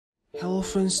Hello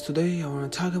friends, today I want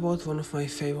to talk about one of my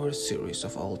favorite series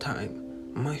of all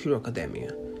time, My Hero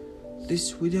Academia.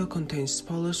 This video contains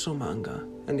spoilers from manga,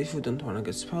 and if you don't want to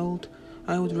get spoiled,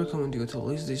 I would recommend you to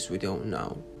leave this video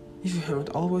now. If you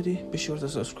haven't already, be sure to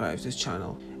subscribe to this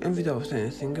channel, and without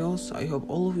anything else, I hope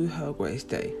all of you have a great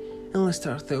day, and let's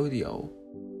start the video.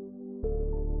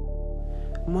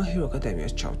 My Hero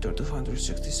Academia's chapter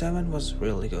 267 was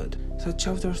really good. The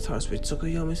chapter starts with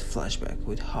Tsukuyomi's flashback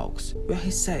with Hawks, where he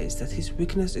says that his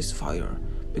weakness is fire,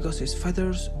 because his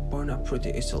feathers burn up pretty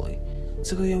easily.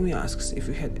 Tsukuyomi asks if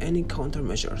he had any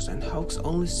countermeasures, and Hawks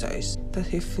only says that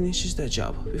he finishes the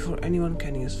job before anyone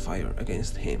can use fire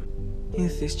against him. In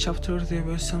this chapter there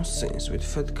were some scenes with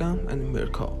Fedgam and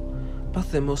Mirko, but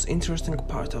the most interesting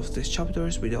part of this chapter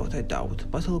is without a doubt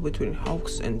battle between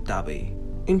Hawks and Dabi.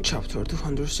 In chapter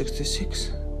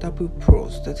 266, Dabi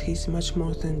proves that he is much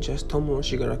more than just Tomura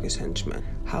Shigaraki's henchman.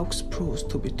 Hawks proves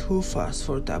to be too fast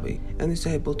for Dabi and is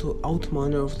able to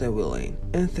outmaneuver the villain,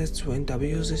 and that's when Dabi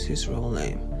uses his real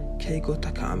name, Keigo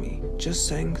Takami. Just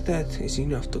saying that is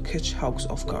enough to catch Hawks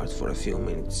off guard for a few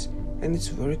minutes, and it's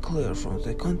very clear from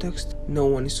the context no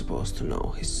one is supposed to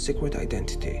know his secret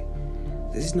identity.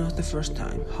 This is not the first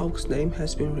time Hawks' name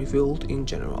has been revealed in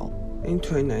general. In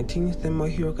 2019, the My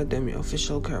Hero Academia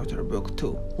official character book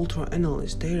 2, Ultra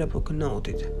Analyst Databook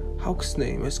noted Hawk's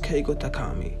name as Keigo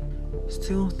Takami.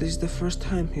 Still, this is the first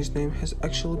time his name has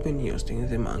actually been used in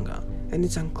the manga, and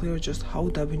it's unclear just how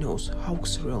Dabi knows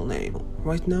Hawk's real name.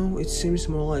 Right now, it seems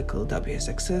more likely Dabi has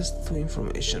access to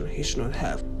information he should not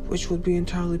have, which would be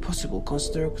entirely possible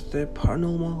considering the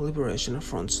Paranormal Liberation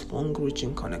Front's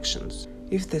long-reaching connections.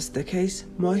 If that's the case,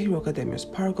 My Hero Academia's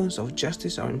paragons of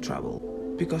justice are in trouble.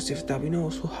 Because if Dabi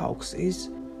knows who Hawks is,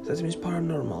 that means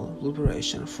Paranormal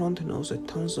Liberation Front knows a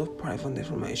tons of private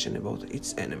information about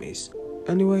its enemies.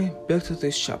 Anyway, back to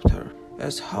this chapter.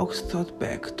 As Hawks thought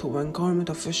back to when government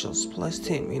officials placed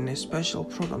him in a special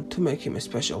program to make him a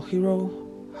special hero,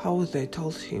 how they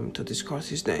told him to discard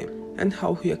his name, and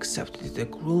how he accepted the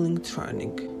grueling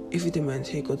training if it meant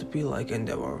he could be like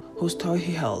Endeavor, whose toy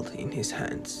he held in his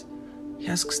hands. He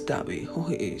asks Dabi who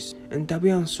he is, and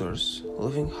Dabi answers,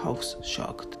 leaving Hawks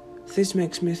shocked. This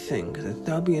makes me think that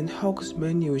Dabi and Hawks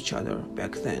may knew each other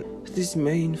back then. This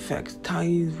may in fact tie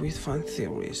in with fan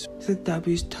theories that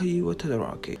Dabi is Dabi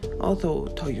Todoroki. Although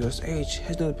Toyo's age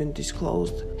has not been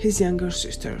disclosed, his younger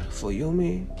sister,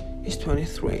 Fuyumi, is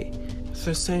 23,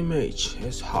 the same age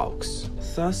as Hawks.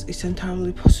 Thus, it's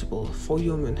entirely possible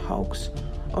Fuyumi and Hawks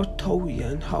or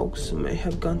Toya and Hawks may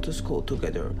have gone to school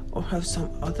together or have some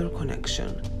other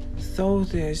connection, though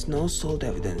there is no solid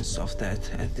evidence of that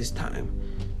at this time,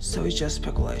 so it's just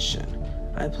speculation.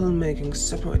 I plan making a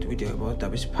separate video about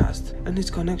Dabi's past and his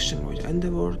connection with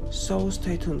Endeavor, so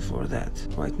stay tuned for that.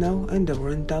 Right now,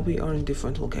 Endeavor and Dabi are in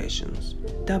different locations.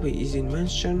 Dabi is in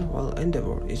mansion while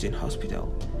Endeavor is in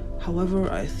hospital. However,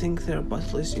 I think their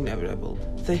battle is inevitable.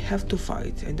 They have to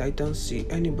fight, and I don't see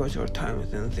any better time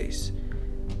than this.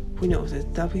 We know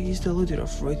that Dabi is the leader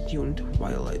of Red Unit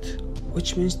Violet,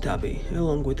 which means Dabi,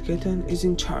 along with Geten, is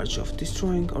in charge of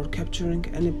destroying or capturing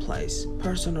any place,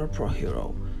 person or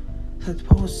pro-hero that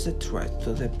poses a threat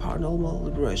to the Paranormal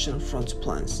Liberation Front's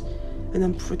plans, and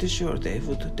I'm pretty sure they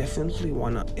would definitely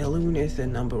wanna eliminate the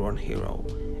 #1 hero,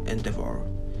 Endeavor.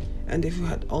 And if you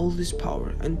had all this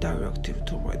power and directive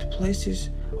to right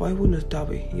places, why wouldn't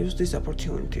Dabi use this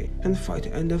opportunity and fight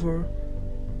Endeavor?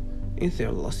 In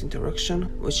their last interaction,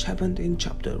 which happened in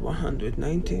chapter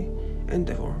 190,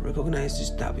 Endeavor recognizes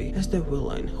Dabi as the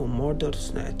villain who murdered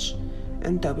Snatch,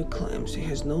 and Dabi claims he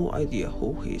has no idea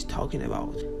who he is talking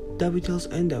about. Dabi tells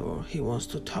Endeavor he wants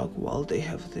to talk while they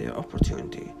have their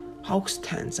opportunity. Hawk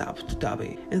stands up to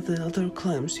Dabi, and the latter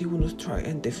claims he will not try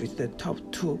and defeat the top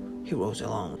 2 heroes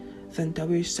alone. Then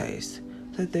Dabi says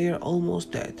that they are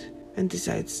almost dead and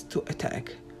decides to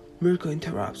attack. Mirko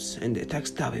interrupts and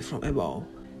attacks Dabi from above.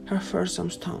 Her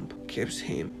fearsome stomp keeps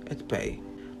him at bay,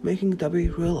 making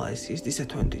Dabi realize his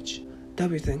disadvantage.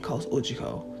 Dabi then calls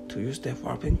Ujiko to use the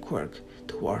warping quirk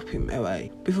to warp him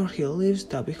away. Before he leaves,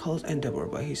 Dabi calls Endeavor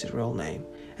by his real name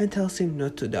and tells him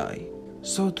not to die.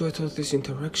 So due to this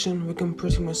interaction, we can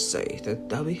pretty much say that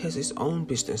Dabi has his own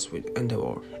business with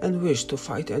Endeavor and wished to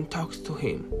fight and talk to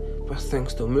him, but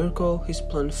thanks to Mirko, his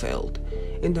plan failed,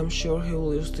 and I'm sure he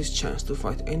will use this chance to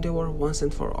fight Endeavor once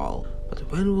and for all. But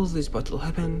when will this battle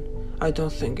happen? I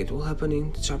don't think it will happen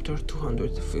in chapter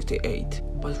 258,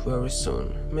 but very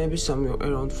soon, maybe somewhere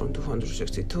around from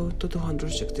 262 to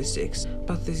 266,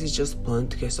 but this is just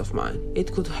blunt guess of mine.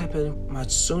 It could happen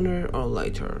much sooner or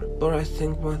later, but I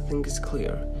think one thing is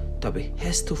clear. Dabi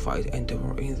has to fight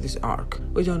Endeavor in this arc.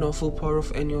 We don't know full power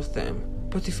of any of them,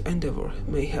 But if Endeavor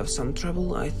may have some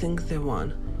trouble, I think the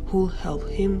one who'll help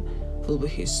him will be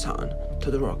his son,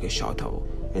 Todoroki Shoto,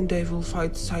 and they will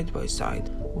fight side by side,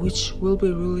 which will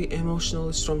be really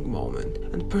emotionally strong moment,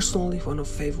 and personally one of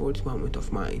favorite moment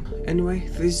of mine. Anyway,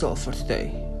 this is all for today.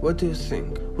 What do you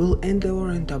think? Will Endeavor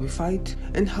and Dabi fight,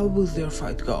 and how will their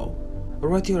fight go?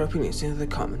 Write your opinions in the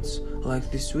comments, like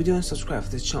this video and subscribe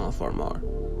to this channel for more.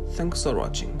 Thanks for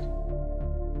watching.